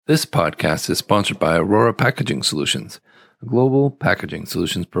This podcast is sponsored by Rollor Packaging Solutions, a global packaging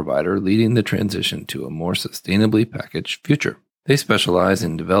solutions provider leading the transition to a more sustainably packaged future. They specialize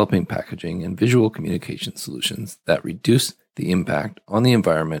in developing packaging and visual communication solutions that reduce the impact on the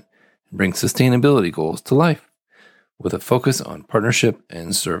environment and bring sustainability goals to life. With a focus on partnership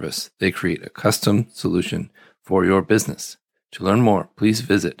and service, they create a custom solution for your business. To learn more, please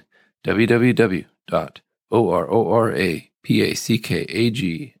visit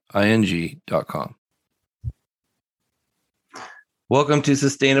www.rollorpackaging.com. Welcome to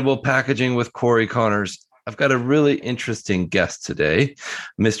Sustainable Packaging with Corey Connors. I've got a really interesting guest today.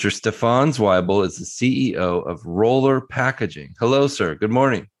 Mr. Stefan Zwiebal is the CEO of Rollor Packaging. Hello, sir. Good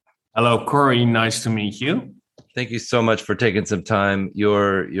morning. Hello, Corey. Nice to meet you. Thank you so much for taking some time.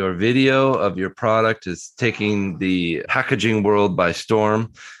 Your video of your product is taking the packaging world by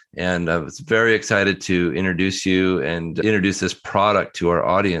storm. And I was very excited to introduce you and introduce this product to our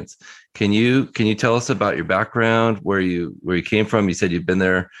audience. Can you tell us about your background, where you came from? You said you've been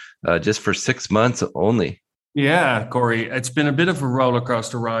there just for 6 months only. Yeah, Corey, it's been a bit of a roller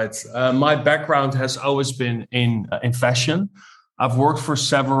coaster ride. My background has always been in fashion. I've worked for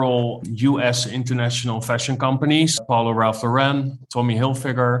several U.S. international fashion companies, Polo Ralph Lauren, Tommy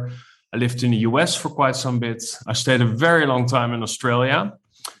Hilfiger. I lived in the U.S. for quite some bits. I stayed a very long time in Australia,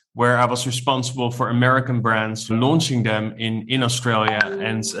 where I was responsible for American brands, launching them in Australia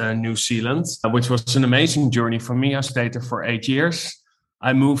and New Zealand, which was an amazing journey for me. I stayed there for 8 years.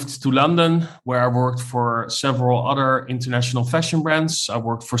 I moved to London, where I worked for several other international fashion brands. I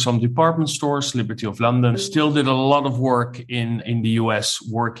worked for some department stores, Liberty of London. Still did a lot of work in the US,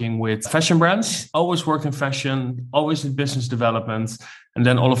 working with fashion brands. Always worked in fashion, always did business development. And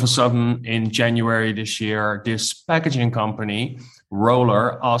then all of a sudden, in January this year, this packaging company,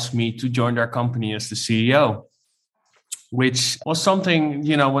 Rollor, asked me to join their company as the CEO, which was something,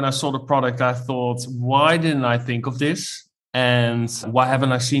 when I saw the product, I thought, why didn't I think of this? And why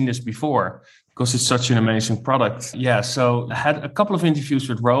haven't I seen this before? Because it's such an amazing product. Yeah, so I had a couple of interviews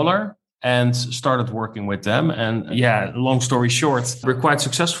with Rollor and started working with them. And yeah, long story short, we're quite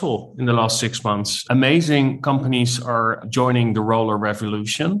successful in the last 6 months. Amazing companies are joining the Rollor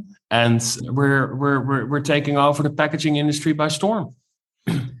revolution, and we're taking over the packaging industry by storm.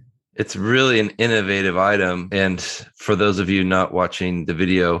 It's really an innovative item. And for those of you not watching the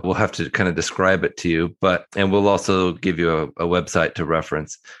video, we'll have to kind of describe it to you, and we'll also give you a website to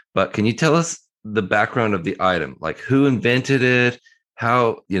reference. But can you tell us the background of the item? Like, who invented it?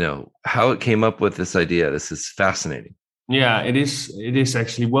 How it came up with this idea? This is fascinating. Yeah, it is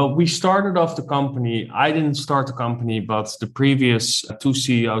actually. Well, we started off the company. I didn't start the company, but the previous two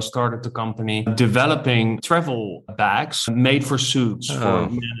CEOs started the company developing travel bags made for suits for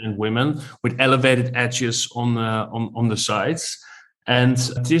men and women with elevated edges on the sides. And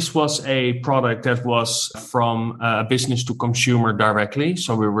this was a product that was from business to consumer directly.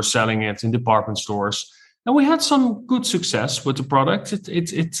 So we were selling it in department stores. And we had some good success with the product.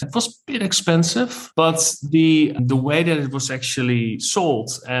 It was a bit expensive, but the way that it was actually sold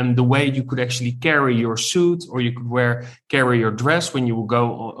and the way you could actually carry your suit, or you could carry your dress when you would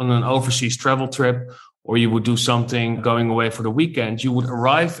go on an overseas travel trip, or you would do something going away for the weekend, you would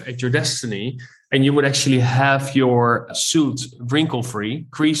arrive at your destiny and you would actually have your suit wrinkle-free,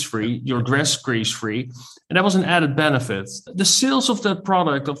 crease-free, your dress crease-free. And that was an added benefit. The sales of that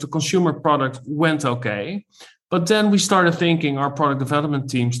product, of the consumer product, went okay. But then we started thinking, our product development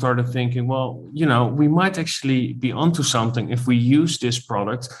team started thinking, well, we might actually be onto something if we use this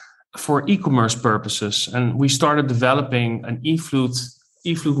product for e-commerce purposes. And we started developing an e-flute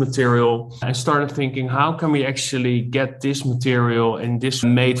material and started thinking, how can we actually get this material and this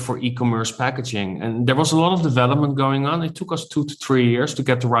made for e-commerce packaging? And there was a lot of development going on. It took us 2 to 3 years to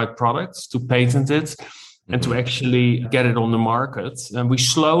get the right product, to patent it, and to actually get it on the market. And we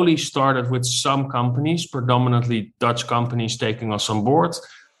slowly started with some companies, predominantly Dutch companies, taking us on board,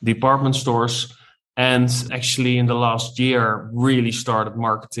 department stores. And actually in the last year, really started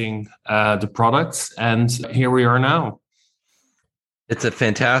marketing the product. And here we are now. It's a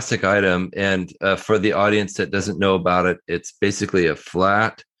fantastic item. And for the audience that doesn't know about it, it's basically a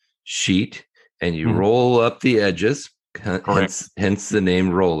flat sheet and you roll up the edges, hence the name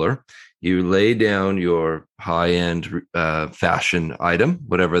Rollor. You lay down your high-end fashion item,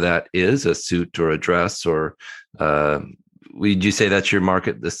 whatever that is, a suit or a dress, or would you say that's your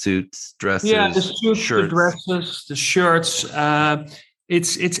market, the suits, dresses, yeah, the suits, shirts? The dresses, the shirts.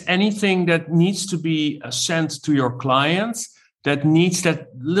 It's anything that needs to be sent to your clients that needs that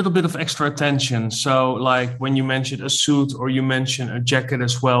little bit of extra attention. So like when you mentioned a suit or you mentioned a jacket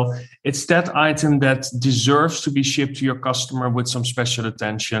as well, it's that item that deserves to be shipped to your customer with some special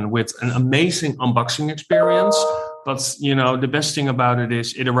attention, with an amazing unboxing experience. But, the best thing about it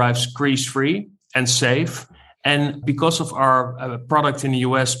is it arrives crease-free and safe. And because of our product in the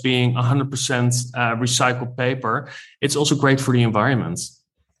US being 100% recycled paper, it's also great for the environment.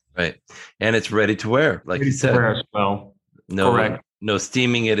 Right. And it's ready to wear, like you said. Ready to wear as well. Correct. No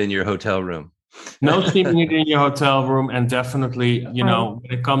steaming it in your hotel room. No steaming it in your hotel room. And definitely, when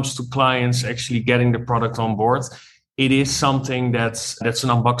it comes to clients actually getting the product on board, it is something that's an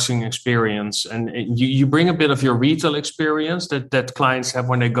unboxing experience. And you bring a bit of your retail experience that clients have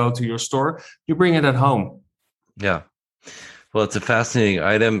when they go to your store. You bring it at home. Yeah. Well, it's a fascinating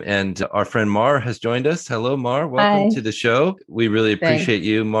item. And our friend Mar has joined us. Hello, Mar. Welcome to the show. We really appreciate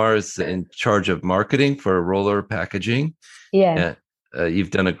you. Mar is in charge of marketing for Rollor Packaging. Yeah. You've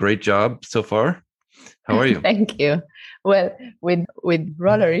done a great job so far. How are you? Thank you. Well, with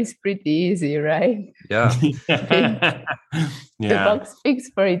Rollor is pretty easy, right? Yeah. The box speaks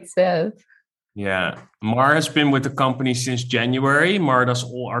for itself. Yeah. Mar has been with the company since January. Mar does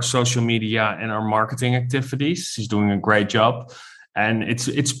all our social media and our marketing activities. She's doing a great job. And it's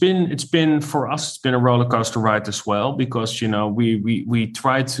been for us, it's been a roller coaster ride as well, because we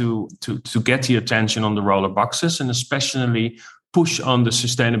try to get the attention on the roller boxes and especially push on the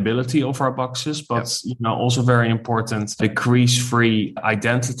sustainability of our boxes, but also very important, the crease-free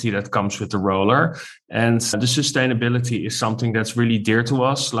identity that comes with the roller. And the sustainability is something that's really dear to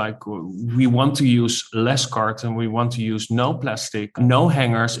us. Like, we want to use less carton, we want to use no plastic, no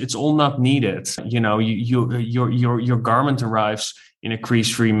hangers. It's all not needed. Your garment arrives in a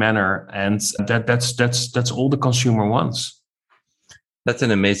crease-free manner, and that's all the consumer wants. That's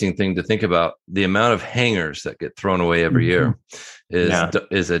an amazing thing to think about. The amount of hangers that get thrown away every year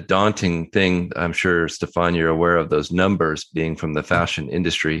is a daunting thing. I'm sure, Stefan, you're aware of those numbers being from the fashion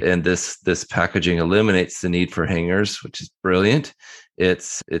industry. And this packaging eliminates the need for hangers, which is brilliant.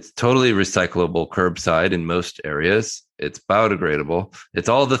 It's totally recyclable curbside in most areas. It's biodegradable. It's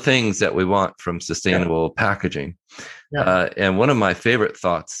all the things that we want from sustainable packaging. Yeah. And one of my favorite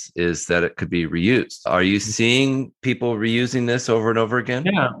thoughts is that it could be reused. Are you seeing people reusing this over and over again?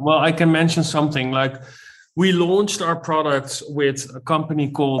 Yeah, well, I can mention something like we launched our product with a company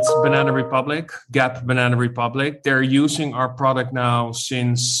called Banana Republic, Gap Banana Republic. They're using our product now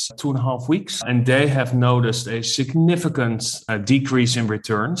since 2.5 weeks, and they have noticed a significant decrease in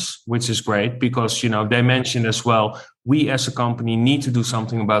returns, which is great because, they mentioned as well, we as a company need to do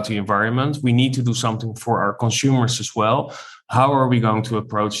something about the environment. We need to do something for our consumers as well. How are we going to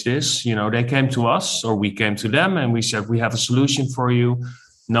approach this? They came to us, or we came to them, and we said, we have a solution for you.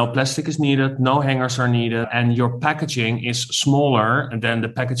 No plastic is needed, no hangers are needed, and your packaging is smaller than the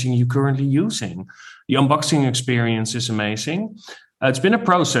packaging you're currently using. The unboxing experience is amazing. It's been a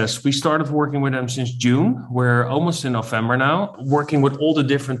process. We started working with them since June. We're almost in November now. Working with all the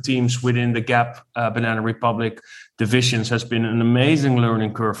different teams within the Gap Banana Republic divisions has been an amazing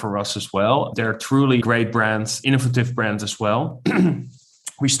learning curve for us as well. They're truly great brands, innovative brands as well.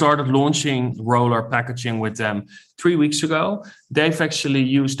 We started launching Rollor Packaging with them 3 weeks ago. They've actually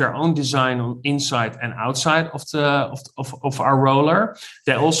used their own design on inside and outside of our roller.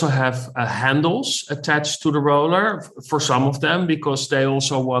 They also have handles attached to the roller for some of them, because they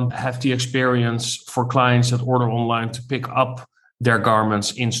also want to have the experience for clients that order online to pick up their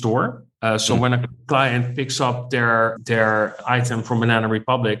garments in store. So when a client picks up their item from Banana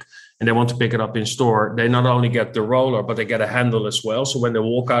Republic and they want to pick it up in store, they not only get the roller, but they get a handle as well. So when they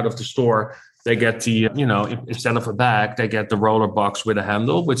walk out of the store, they get the, instead of a bag, they get the roller box with a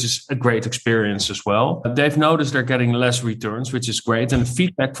handle, which is a great experience as well. They've noticed they're getting less returns, which is great. And the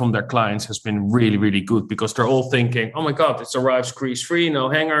feedback from their clients has been really, really good, because they're all thinking, oh my God, it arrives crease-free, no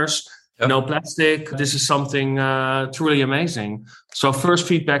hangers. Yep. No plastic. This is something truly amazing. So first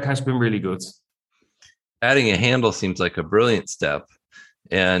feedback has been really good. Adding a handle seems like a brilliant step.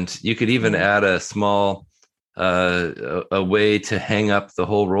 And you could even add a small a way to hang up the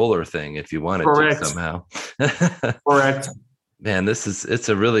whole roller thing if you wanted to somehow. Correct. Man, it's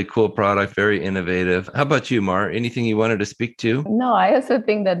a really cool product, very innovative. How about you, Mar? Anything you wanted to speak to? No, I also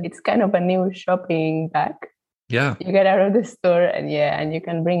think that it's kind of a new shopping bag. Yeah. You get out of the store and you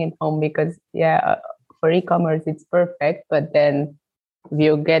can bring it home, because for e-commerce it's perfect, but then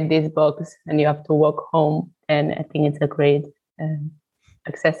you get this box and you have to walk home, and I think it's a great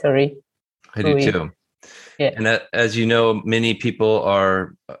accessory. I do too. Yeah. And as you know, many people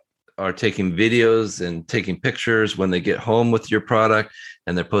are taking videos and taking pictures when they get home with your product,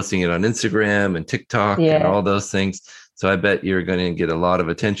 and they're posting it on Instagram and TikTok and all those things. So I bet you're going to get a lot of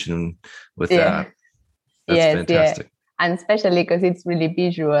attention with Yeah. that. That's fantastic. Yeah. And especially because it's really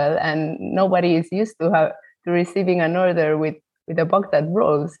visual and nobody is used to receiving an order with a box that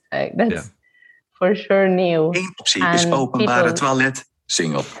rolls. Like that's for sure new. Eén optie is openbare toilet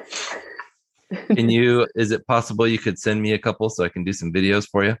single. Is it possible you could send me a couple so I can do some videos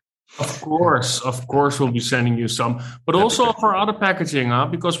for you? Of course, we'll be sending you some, but also for other packaging,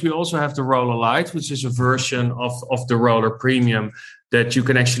 because we also have the Roller Light, which is a version of the Roller Premium that you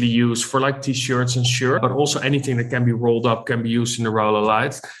can actually use for like t-shirts and shirts, but also anything that can be rolled up can be used in the Roller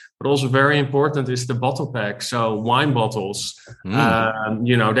Light. But also very important is the bottle pack. So wine bottles,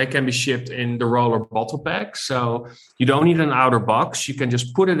 they can be shipped in the Roller bottle pack. So you don't need an outer box. You can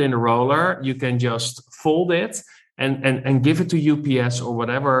just put it in the roller. You can just fold it and give it to UPS or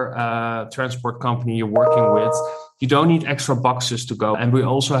whatever transport company you're working with. You don't need extra boxes to go. And we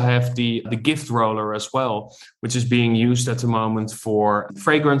also have the gift roller as well, which is being used at the moment for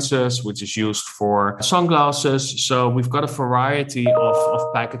fragrances, which is used for sunglasses. So we've got a variety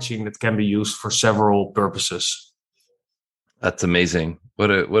of packaging that can be used for several purposes. That's amazing.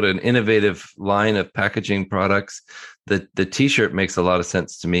 What an innovative line of packaging products. The t-shirt makes a lot of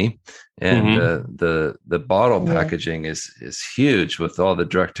sense to me, and the bottle packaging is huge with all the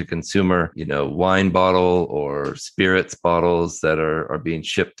direct to consumer, wine bottle or spirits bottles that are being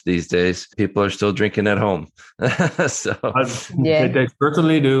shipped these days. People are still drinking at home. So they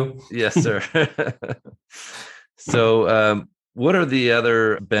certainly do. Yes, sir. So what are the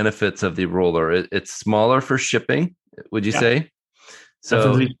other benefits of the roller? It's smaller for shipping, would you say? So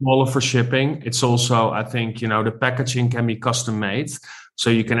definitely smaller for shipping. It's also, I think, the packaging can be custom made. So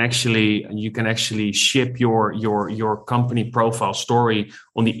you can actually ship your company profile story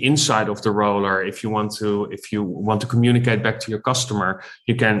on the inside of the roller. If you want to communicate back to your customer,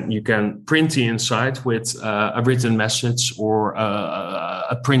 you can print the inside with a written message or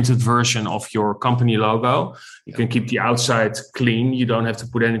a printed version of your company logo. You can keep the outside clean. You don't have to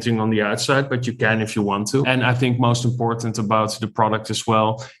put anything on the outside, but you can if you want to. And I think most important about the product as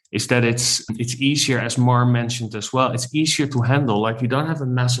well is that it's easier, as Mar mentioned as well. It's easier to handle. Like you don't have a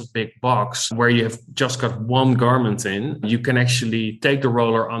massive big box where you have just got one garment in. You can actually take the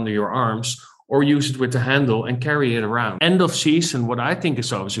roller under your arms or use it with the handle and carry it around. End of season, what I think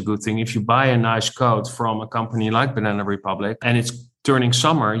is always a good thing, if you buy a nice coat from a company like Banana Republic and it's turning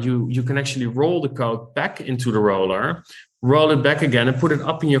summer, you can actually roll the coat back into the roller, roll it back again and put it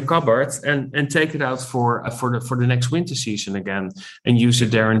up in your cupboard and take it out for the next winter season again and use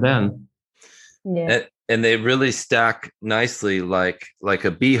it there and then. Yeah. And they really stack nicely like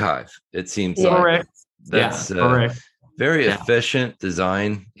a beehive, it seems like. Correct. That's correct. Very efficient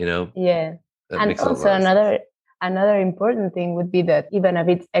design, Yeah. And also another important thing would be that even if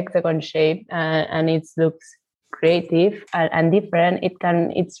it's hexagon shaped and it looks creative and different,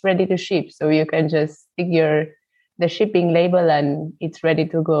 it's ready to ship. So you can just stick the shipping label and it's ready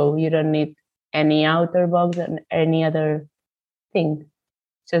to go. You don't need any outer box and any other thing,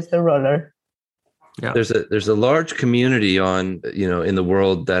 just a roller. Yeah. There's a large community in the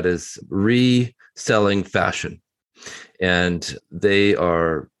world that is reselling fashion, and they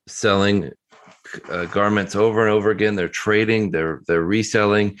are selling garments over and over again. They're trading, they're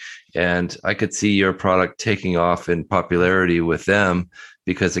reselling, and I could see your product taking off in popularity with them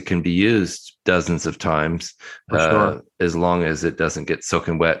because it can be used dozens of times, as long as it doesn't get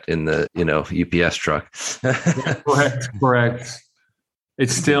soaking wet in the UPS truck. Correct.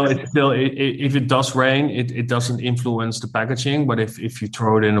 It's still if it does rain, it doesn't influence the packaging. But if you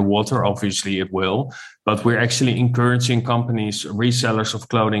throw it in the water, obviously it will. But we're actually encouraging companies, resellers of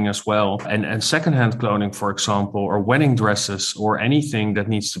clothing as well, and secondhand clothing, for example, or wedding dresses or anything that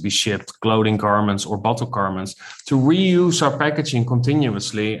needs to be shipped, clothing garments or bottle garments, to reuse our packaging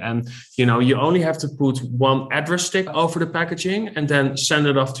continuously. And you only have to put one address stick over the packaging and then send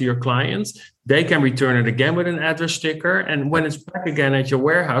it off to your clients. They can return it again with an address sticker. And when it's back again at your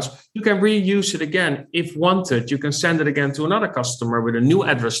warehouse, you can reuse it again. If wanted, you can send it again to another customer with a new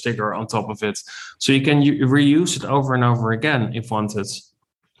address sticker on top of it. So you can reuse it over and over again if wanted. It's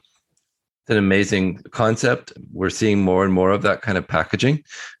an amazing concept. We're seeing more and more of that kind of packaging.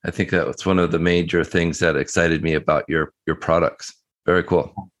 I think that's one of the major things that excited me about your products. Very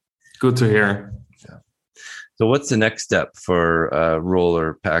cool. Good to hear. Yeah. So what's the next step for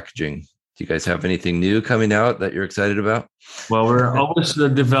Rollor Packaging? Do you guys have anything new coming out that you're excited about? Well, we're always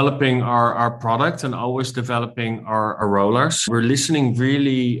developing our product and always developing our rollers. We're listening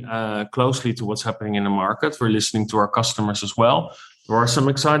really closely to what's happening in the market. We're listening to our customers as well. There are some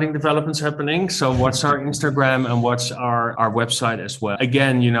exciting developments happening. So watch our Instagram and watch our website as well.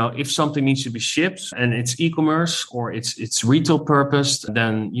 Again, if something needs to be shipped and it's e-commerce or it's retail purposed,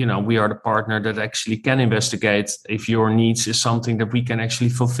 then, we are the partner that actually can investigate if your needs is something that we can actually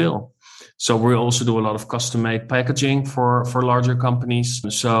fulfill. So we also do a lot of custom-made packaging for larger companies.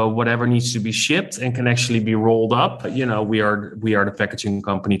 So whatever needs to be shipped and can actually be rolled up, we are the packaging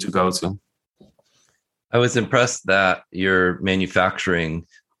company to go to. I was impressed that you're manufacturing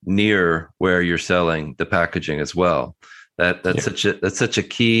near where you're selling the packaging as well. That's such a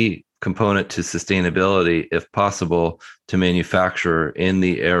key component to sustainability, if possible, to manufacture in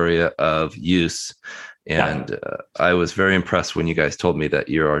the area of use. And I was very impressed when you guys told me that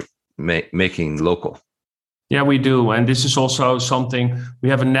you are making local. Yeah, we do. And this is also something, we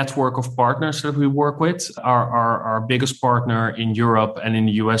have a network of partners that we work with. Our biggest partner in Europe and in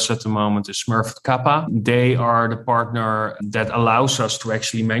the US at the moment is Smurfit Kappa. They are the partner that allows us to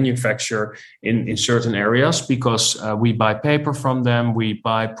actually manufacture in certain areas because we buy paper from them, we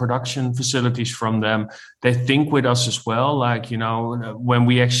buy production facilities from them. They think with us as well. Like, when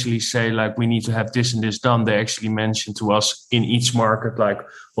we actually say like we need to have this and this done, they actually mention to us in each market, like,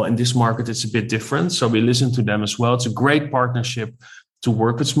 well, in this market, it's a bit different. So we listen to them as well. It's a great partnership to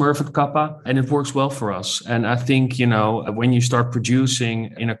work with Smurfit Kappa, and it works well for us. And I think, when you start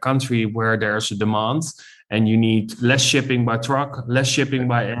producing in a country where there's a demand and you need less shipping by truck, less shipping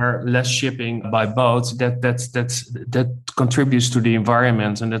by air, less shipping by boat, that contributes to the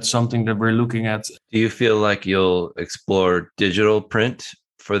environment. And that's something that we're looking at. Do you feel like you'll explore digital print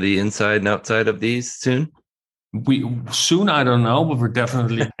for the inside and outside of these soon? I don't know, but we're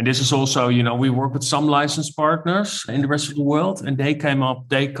definitely, and this is also, we work with some licensed partners in the rest of the world, and they come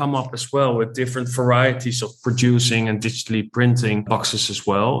up as well with different varieties of producing and digitally printing boxes as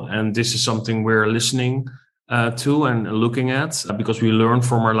well. And this is something we're listening to and looking at because we learn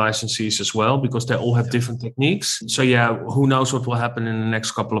from our licensees as well, because they all have different techniques. So who knows what will happen in the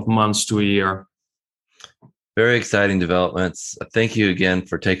next couple of months to a year. Very exciting developments. Thank you again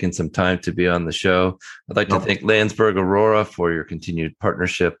for taking some time to be on the show. I'd like to thank Landsberg Aurora for your continued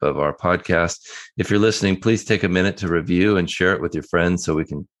partnership of our podcast. If you're listening, please take a minute to review and share it with your friends so we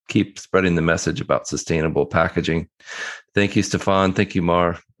can keep spreading the message about sustainable packaging. Thank you, Stefan. Thank you,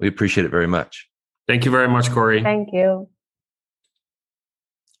 Mar. We appreciate it very much. Thank you very much, Corey. Thank you.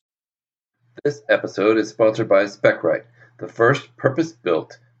 This episode is sponsored by SpecRite, the first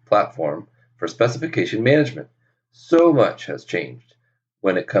purpose-built platform for specification management. So much has changed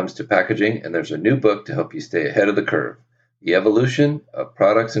when it comes to packaging, and there's a new book to help you stay ahead of the curve, The Evolution of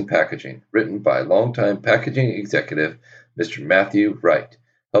Products and Packaging, written by longtime packaging executive Mr. Matthew Wright,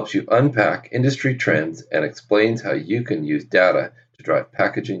 helps you unpack industry trends and explains how you can use data to drive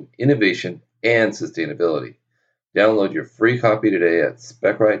packaging innovation and sustainability. Download your free copy today at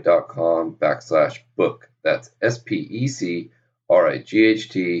specRite.com/book. That's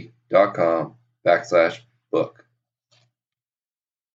SPECRIGHT.com/book.